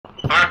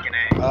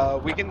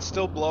We can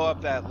still blow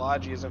up that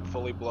lodge. He isn't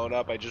fully blown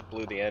up. I just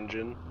blew the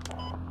engine.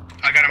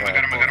 I got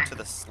him. To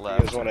this You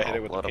left. guys want to hit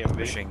it with the PMV?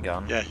 Machine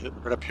gun. Yeah,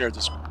 right up here.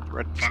 This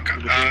right.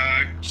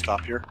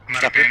 Stop here. I'm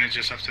out of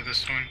bandages after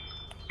this one.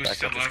 Who's Back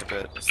still up just up? a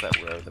bit. It's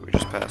that road that we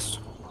just passed.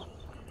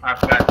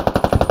 I've got.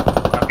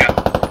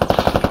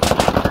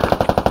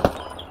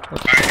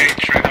 Alright,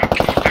 Trent, I'll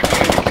keep that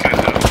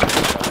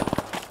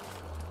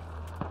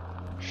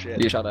going.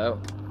 Shit. You shot out.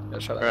 Yeah,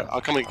 shot out. Alright,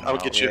 I'll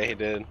get you. Yeah, he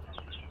did.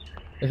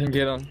 I can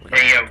get on.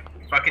 Hey,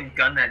 fucking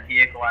gun that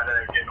vehicle out of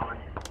there, gentlemen.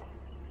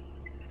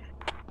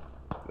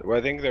 Well,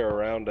 I think they're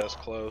around us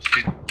close.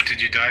 Did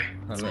you die?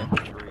 I don't know.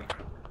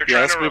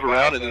 Yeah, let's move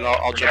around and then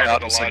I'll jump out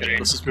in a second.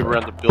 Let's just move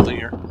around the building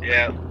here.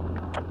 Yeah.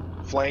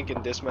 Flank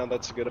and dismount,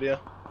 that's a good idea.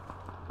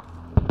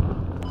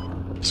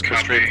 Just go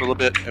straight for a little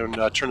bit and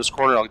turn this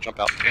corner, I'll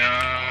jump out.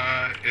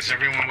 Is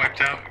everyone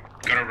wiped out?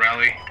 Gotta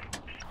rally.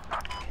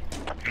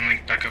 And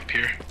link back up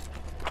here.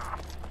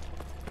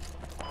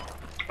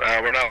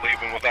 We're not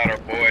leaving without our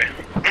boy.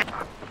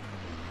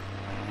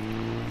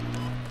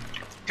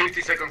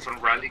 50 seconds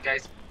on rally,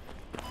 guys.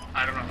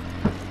 I don't know.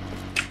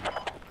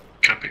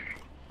 Copy.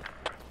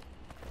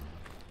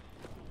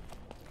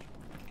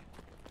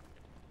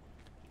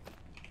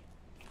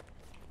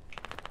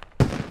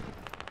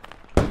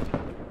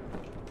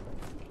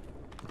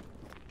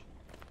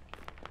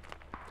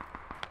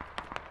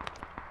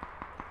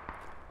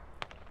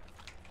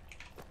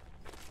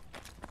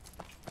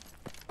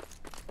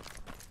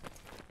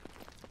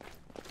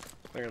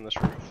 They're in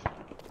this roof.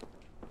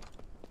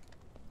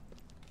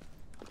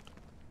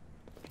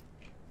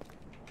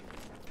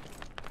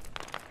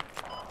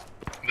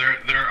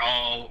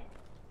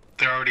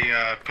 They're already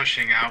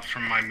pushing out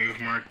from my move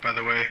mark, by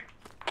the way.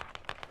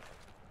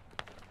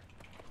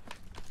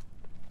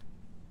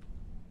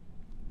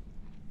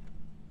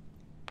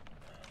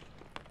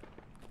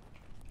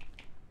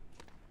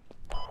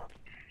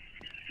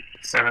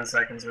 Seven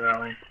seconds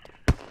rally.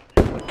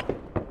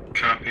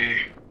 Copy.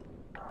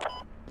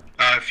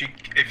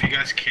 If you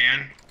guys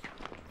can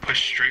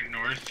push straight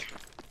north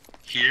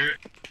here,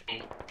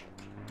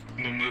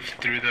 we'll move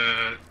through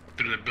the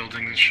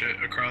buildings and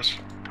shit across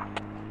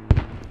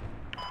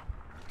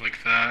like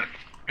that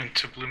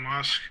into Blue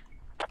Mosque.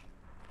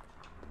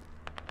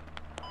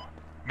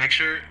 Make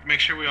sure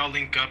we all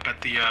link up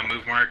at the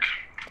move mark.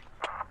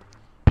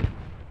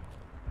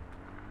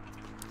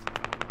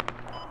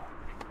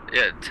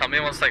 Yeah, tell me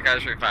once that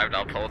guy's revived,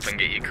 I'll pull up and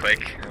get you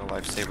quick. You're a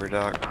lifesaver,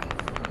 Doc.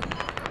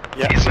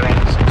 Yeah, so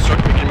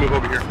we can move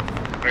over here.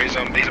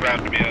 He's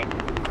about to be up.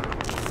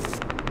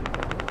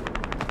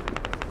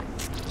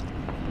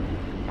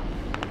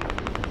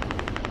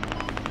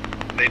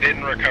 They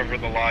didn't recover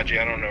the lodge.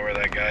 I don't know where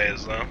that guy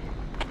is though.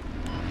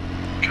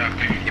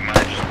 Copy. He might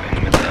have just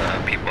been with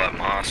the people at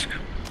Mosque.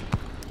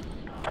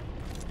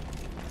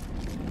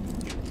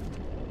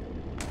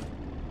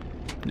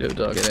 Yo,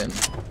 dog, get in.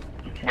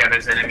 Yeah,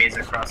 there's enemies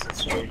across the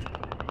street.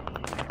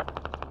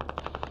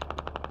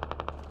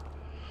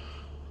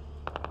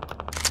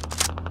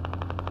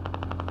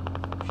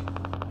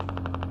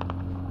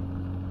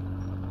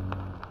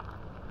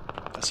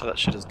 That's how that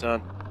shit is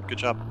done. Good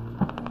job.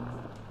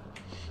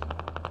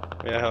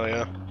 Yeah, hell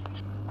yeah.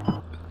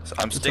 So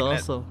I'm It's sticking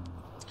awesome.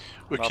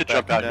 We Not could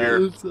jump out backing here.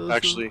 down. It's awesome.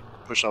 Actually,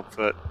 push on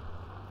foot.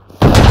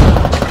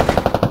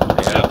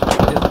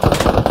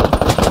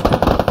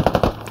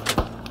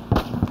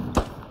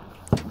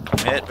 I'm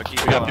hit, but keep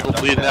We got going. people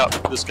Don't bleeding down.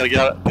 out. Just gotta get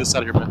us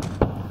out of here, man.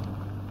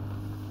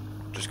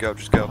 Just go,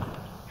 just go.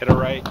 Hit a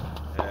right.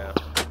 Yeah.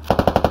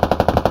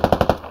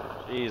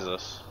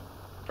 Jesus.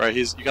 Alright,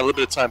 you got a little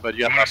bit of time, but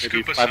you got about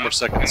maybe 5 more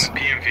seconds. In the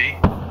PMV.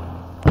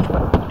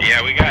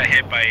 Yeah, we got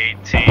hit by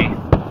AT.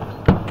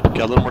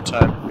 Got a little more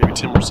time, maybe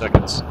 10 more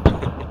seconds.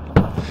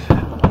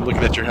 I'm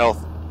looking at your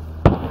health.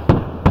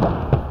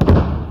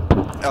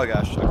 Oh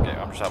gosh, okay,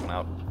 I'm just hopping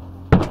out.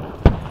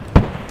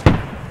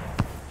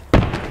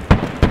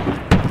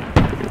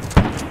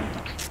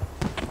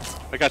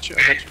 I got you.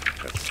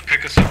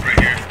 Pick us up right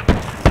here.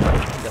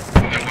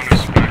 And then want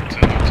us back to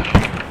the hotel.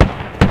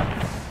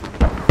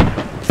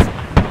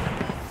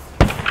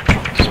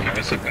 Just pick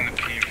us up in the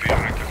PMV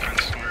and make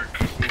defense work.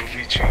 We'll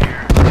meet you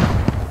here.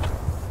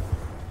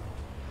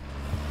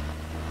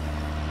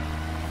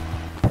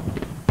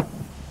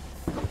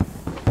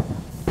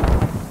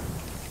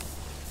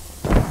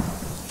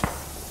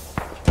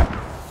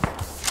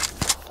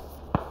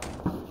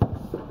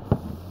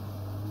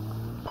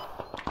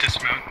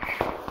 Dismount.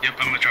 Yep,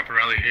 I'm gonna drop a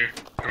rally here.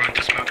 Everyone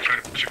dismount, try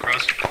to push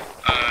across.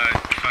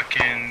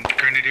 Fucking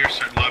Grenadier,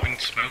 start lobbing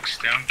smokes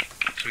down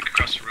so we can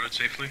cross the road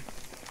safely.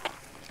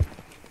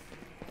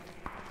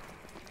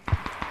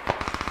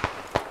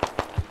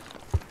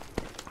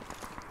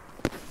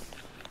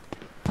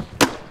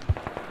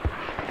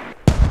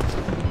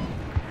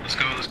 Let's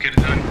go, let's get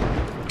it done.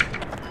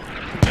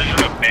 There's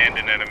an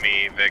abandoned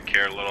enemy, Vic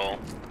here, little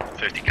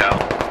 50 cal.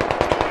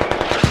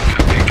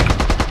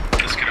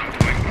 Let's get on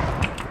point.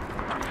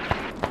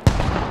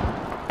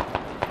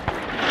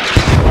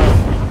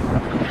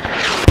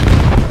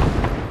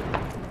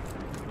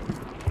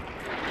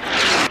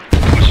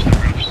 Watch the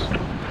roofs.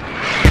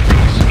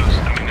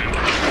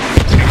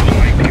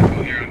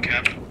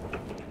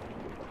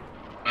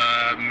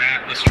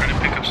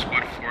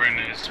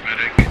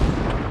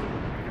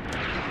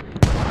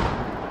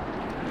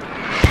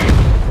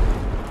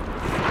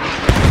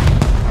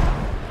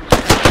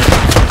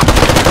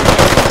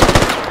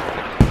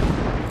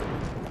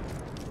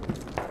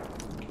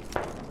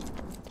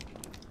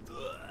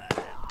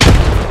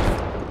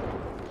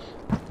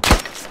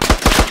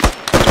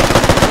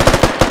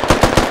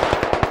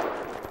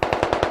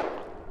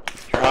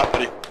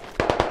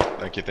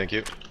 you, thank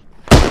you.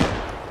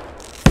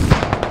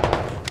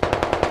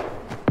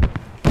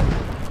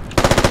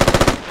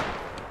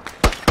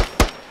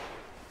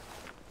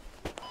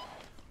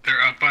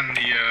 They're up on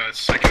the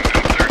second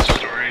and third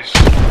stories.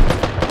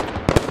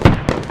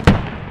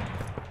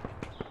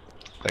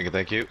 Thank you,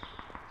 thank you.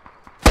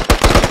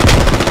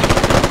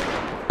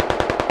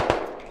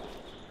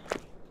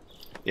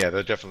 Yeah,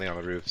 they're definitely on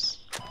the roofs.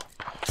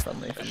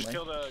 Friendly.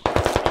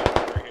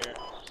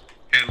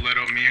 Hey,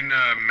 Little, me and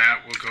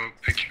Matt will go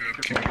pick you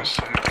up, give you a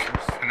sec,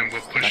 and then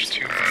we'll push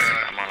to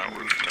I'm on a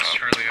rooftop.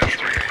 Charlie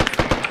after.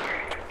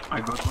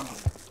 I got one.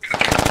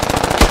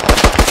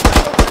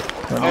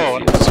 Oh,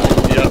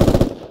 yeah.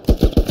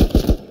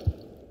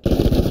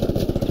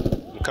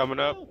 I'm coming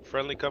up.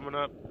 Friendly coming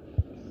up.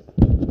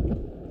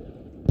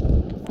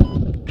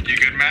 You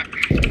good, Matt?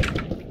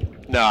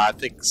 No, I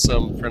think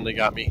some friendly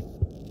got me.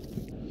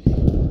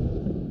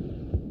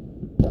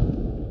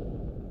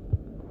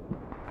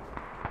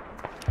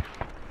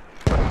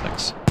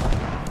 Thanks.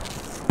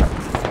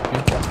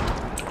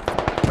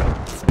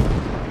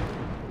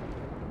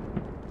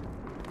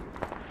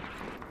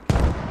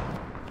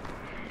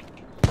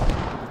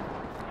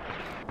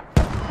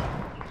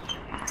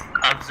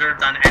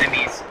 Observed on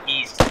enemies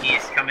east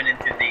coming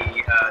into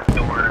the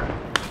door.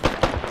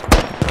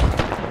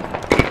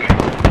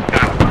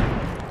 Got one.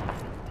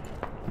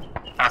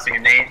 Tossing a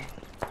nade.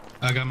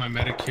 I got my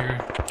medic here.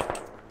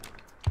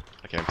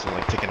 Okay, I'm still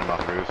like taking him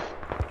off the roof.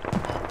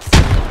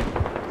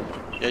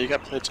 Yeah, you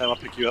got plenty of time. I'll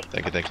pick you up.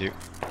 Thank you, thank you.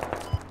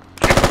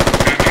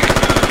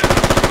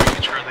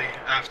 Charlie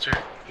after.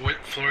 What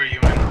floor are you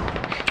in?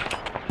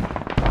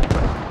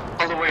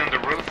 All the way on the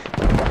roof.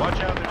 Watch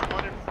out, there's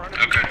one in front of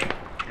you. Okay,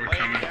 we're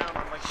Laying coming. down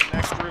on like the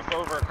next roof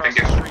over across Thank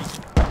the you. street.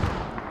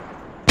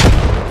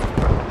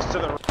 It's to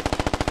the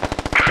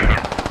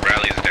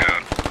Rally's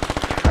down.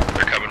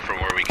 They're coming from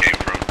where we came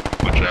from.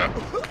 Watch out.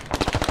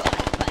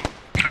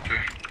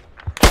 Okay.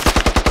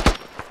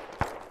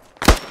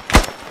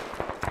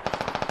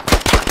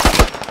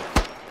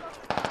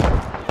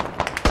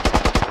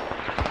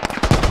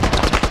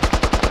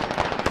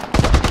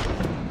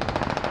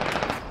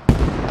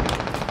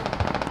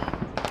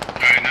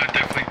 Alright, now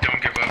definitely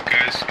don't give up,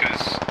 guys,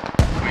 because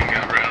we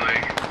got Rally.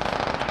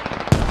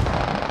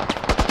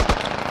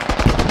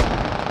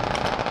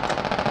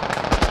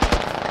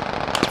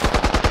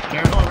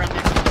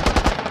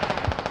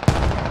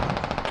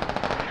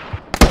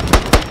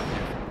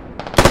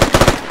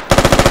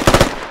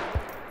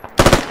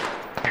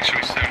 Make sure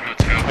we stay in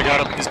hotel. I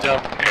got him. He's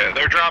down. Yeah,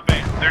 they're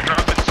dropping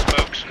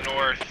smokes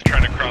north,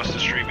 trying to cross the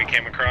street we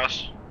came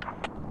across.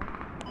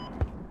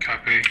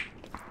 Copy.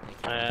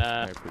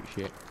 I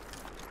appreciate.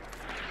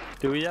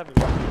 Do we have? I'm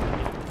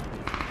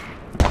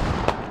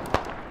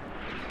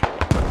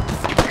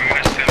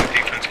gonna stay on the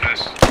defense,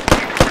 guys.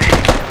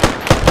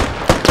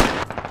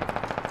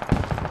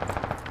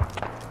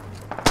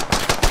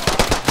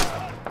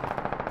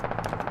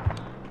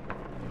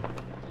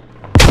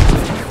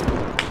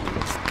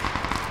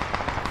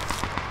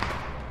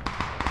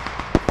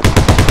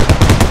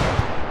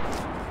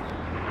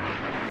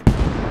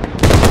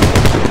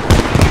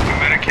 The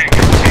medic can't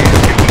get to you.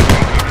 You're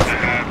welcome to go to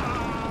the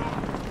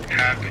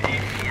Hab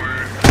E4.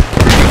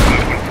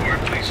 514,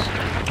 please.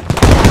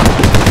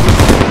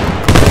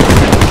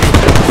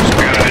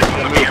 Got it.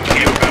 I'm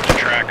about to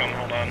track them.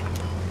 Hold on.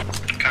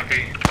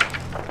 Copy.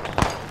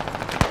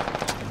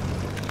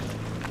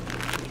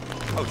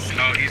 Oh shit.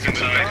 Oh, he's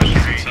inside.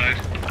 He's inside.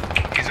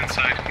 He's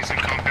inside. He's in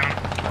compound.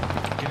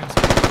 Get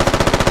inside.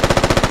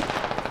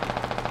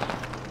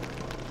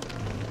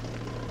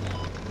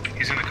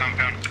 He's in the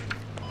compound.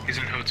 He's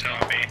in hotel.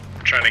 Me.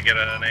 I'm trying to get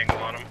an angle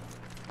on him.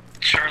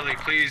 Charlie,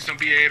 please don't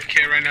be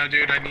AFK right now,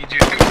 dude. I need you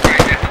to do it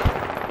right now.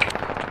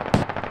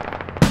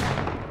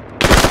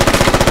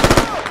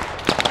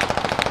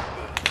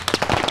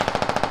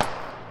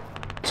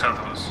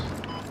 Southwest.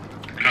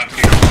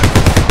 Copy.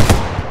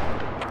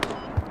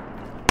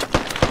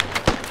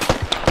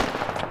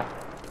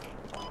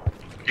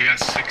 You got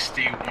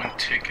 61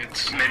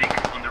 tickets.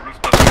 Medic on the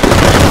rooftop. Did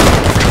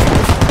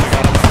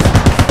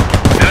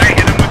I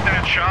hit him with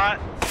that shot?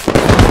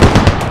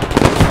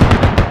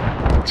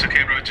 It's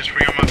okay, bro. Just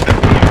re-arm up that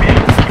PMB.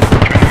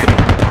 Keep trying to get him.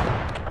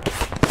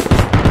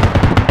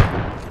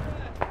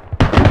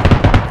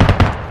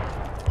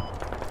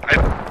 I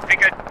think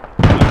I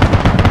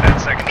that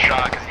second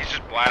shot because he's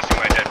just blasting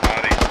my dead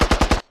body.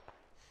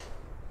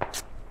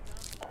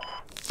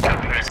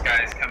 There's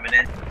guys coming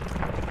in.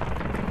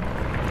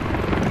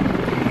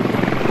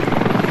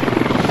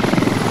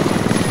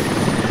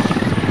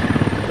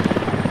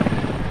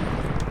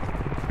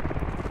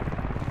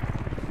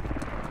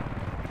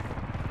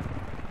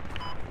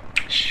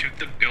 Shoot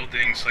the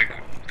buildings, like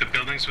the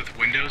buildings with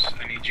windows.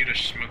 I need you to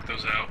smoke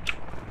those out.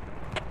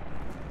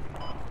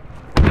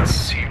 It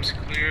seems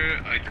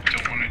clear. I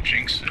don't want to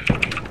jinx it,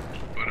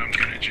 but I'm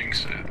gonna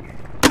jinx it.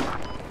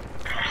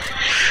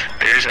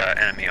 There's an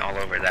enemy all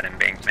over that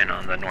embankment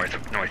on the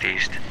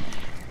northeast.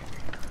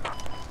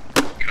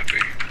 Copy.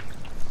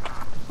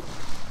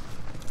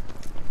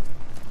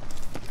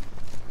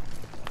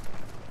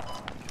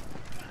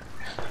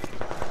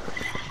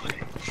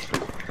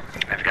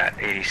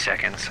 80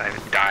 seconds. I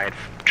died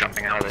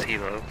jumping out of the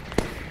helo.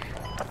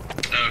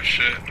 Oh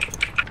shit.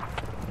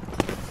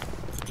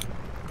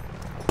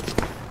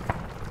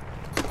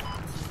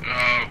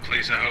 Oh,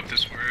 please, I hope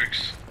this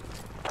works.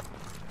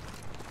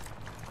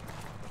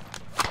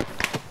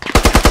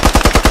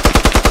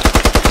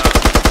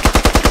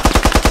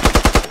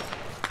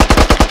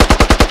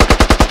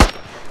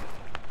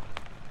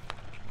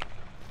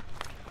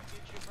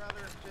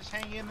 Just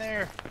hang in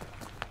there.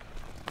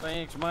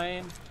 Thanks,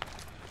 man.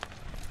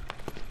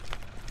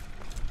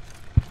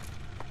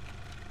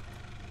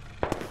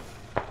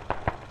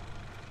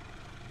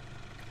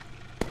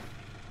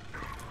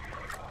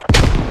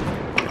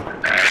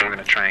 Alright, we're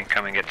gonna try and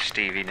come and get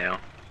Stevie now.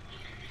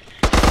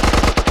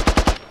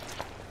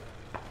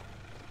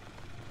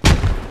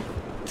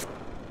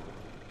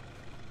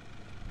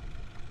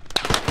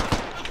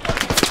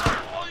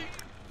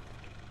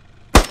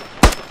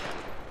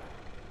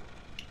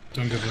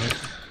 Don't give up.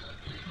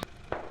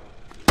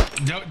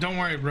 Don't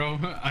worry, bro.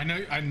 I know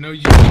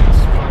you can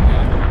spawn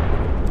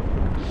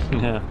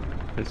Yeah,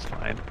 it's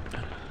fine.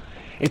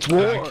 It's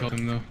war. I killed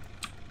him though.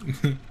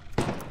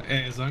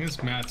 Hey, as long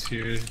as Matt's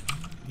here,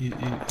 he'll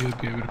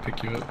be able to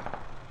pick you up.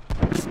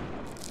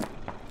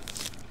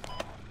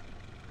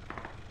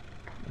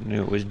 I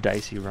knew it was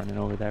dicey running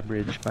over that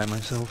bridge by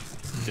myself.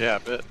 Yeah, I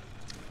bet.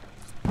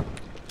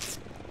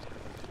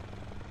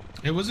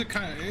 It was a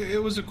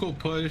cool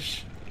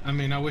push. I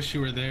mean, I wish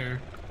you were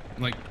there.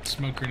 Like,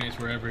 smoke grenades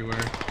were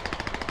everywhere.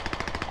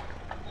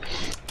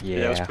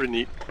 Yeah, it was pretty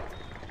neat.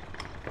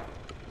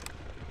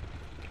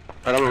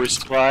 Alright, I'm gonna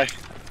resupply.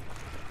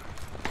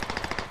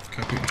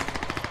 Copy.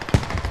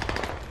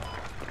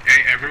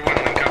 Hey, everyone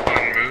link up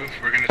on move.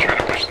 We're gonna try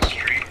to push the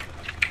street.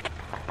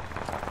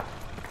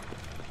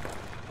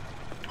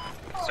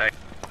 Sorry.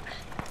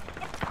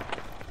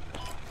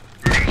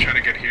 We're gonna try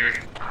to get here.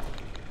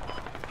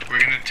 We're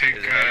gonna take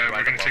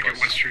it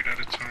one street at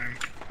a time.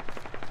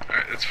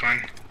 Alright, that's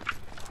fine.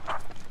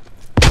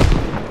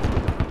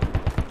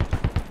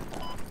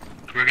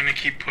 We're gonna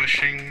keep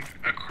pushing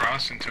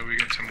across until we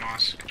get to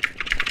mosque.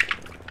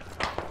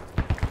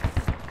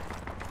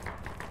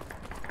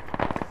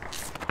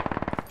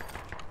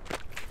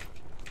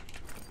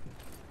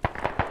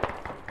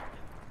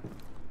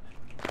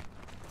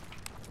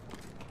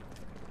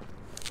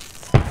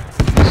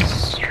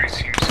 This street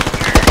seems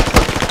clear.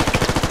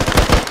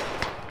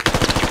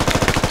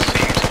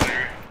 Seems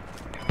clear.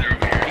 They're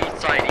over here.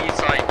 East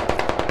side.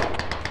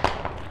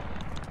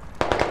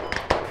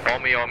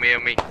 On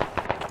me.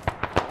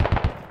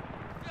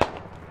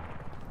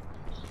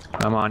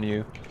 I'm on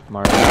you,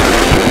 Mark. Yeah,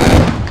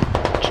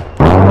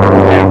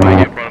 right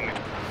here in front of me.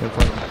 In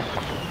front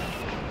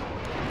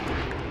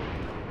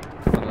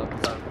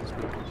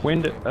of me.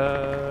 Window,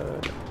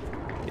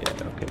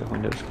 yeah, okay, the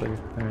window's clear.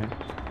 Alright.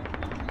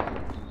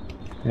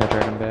 Yeah,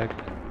 drag him back.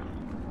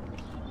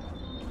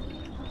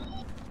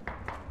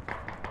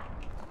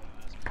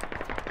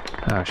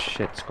 Oh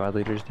shit, squad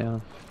leader's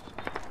down.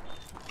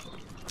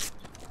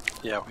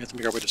 Yeah, we have to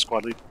make our way to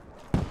squad lead.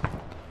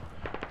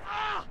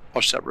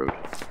 Watch that road.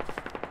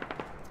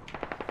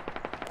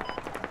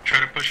 Try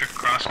to push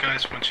across,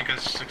 guys. Once you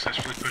guys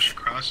successfully push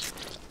across,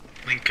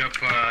 link up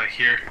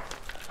here.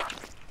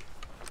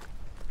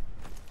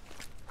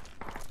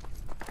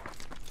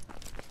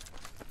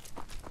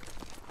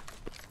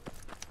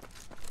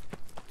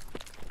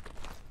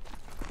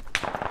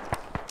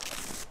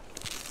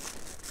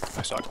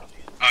 I saw it.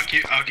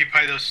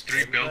 Occupy those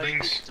three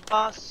buildings. Get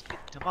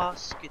to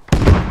mosque.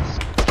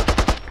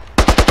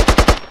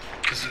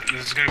 Because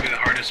this is going to be the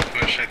hardest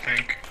push, I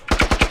think.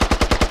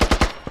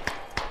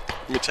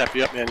 Let me tap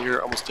you up, man.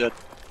 You're almost dead.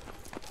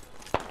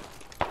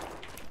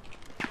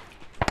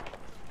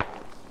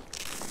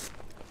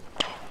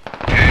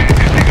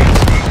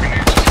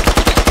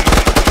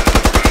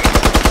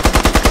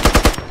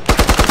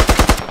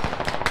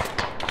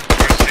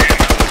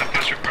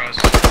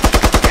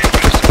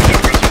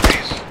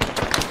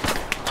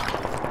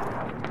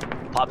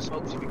 Pop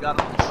smokes if you got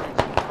on the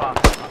streets.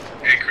 Pop.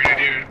 Hey,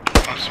 Grenadier,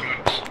 pop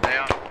smokes. They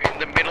are in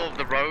the middle of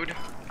the road,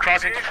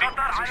 crossing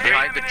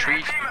behind the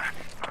trees.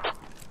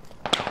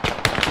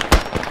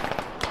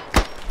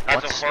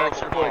 That's Once a horrible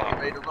smokes are good, call. get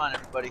ready to run,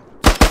 everybody.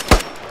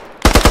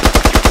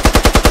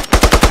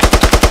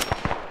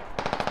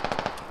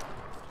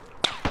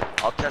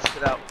 I'll test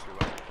it out.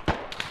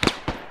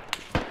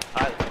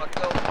 Alright, let's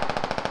go.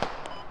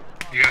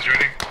 You guys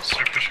ready?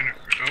 Start pushing.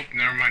 Oh,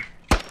 never mind.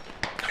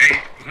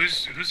 Hey,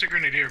 who's the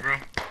Grenadier, bro?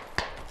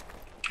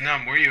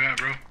 Num, where you at,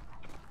 bro?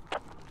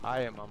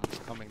 I am. I'm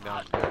coming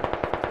down.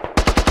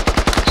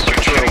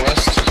 Start shooting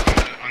west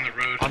on the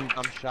road. I'm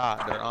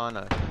shot. They're on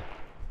us.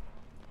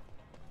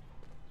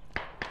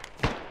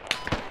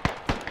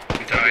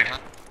 You died.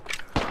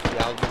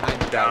 Yeah, I was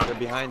behind you guys. They're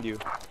behind you.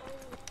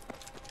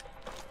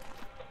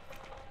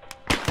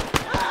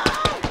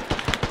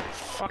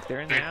 Fuck,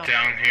 they're in the They're alley.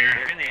 down here.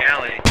 They're in the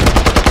alley.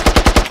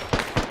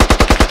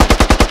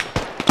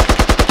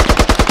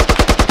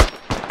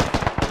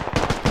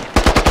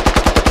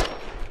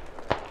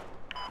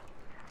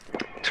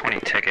 20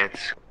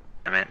 tickets.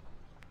 I meant.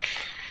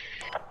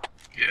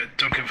 Yeah,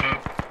 don't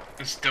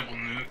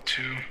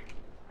 2.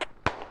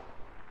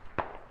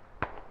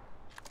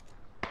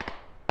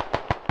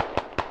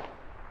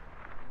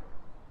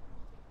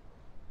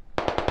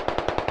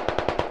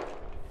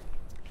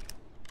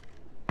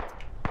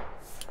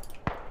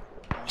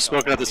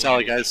 Smoking out this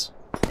alley, guys.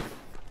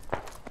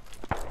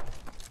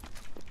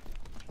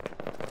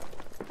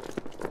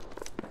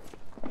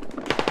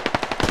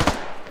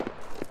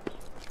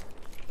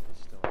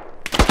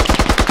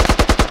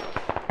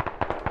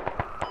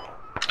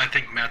 I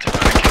think Matt's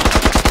about to kill him.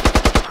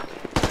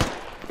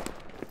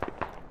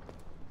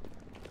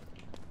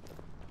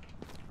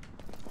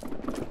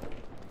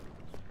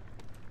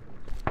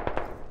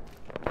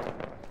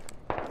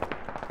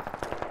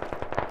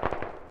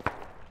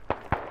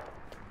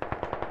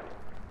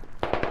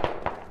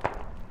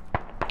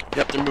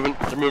 Yep, they're moving.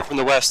 They're moving from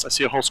the west. I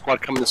see a whole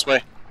squad coming this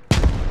way.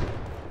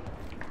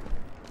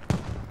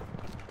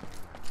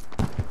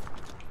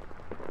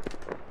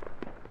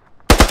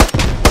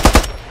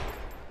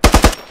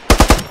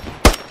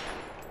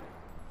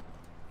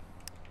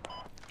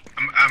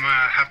 I'm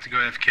gonna have to go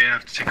AFK. I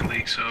have to take a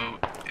leak, so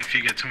if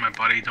you get to my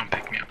body, don't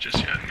pick me up just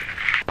yet.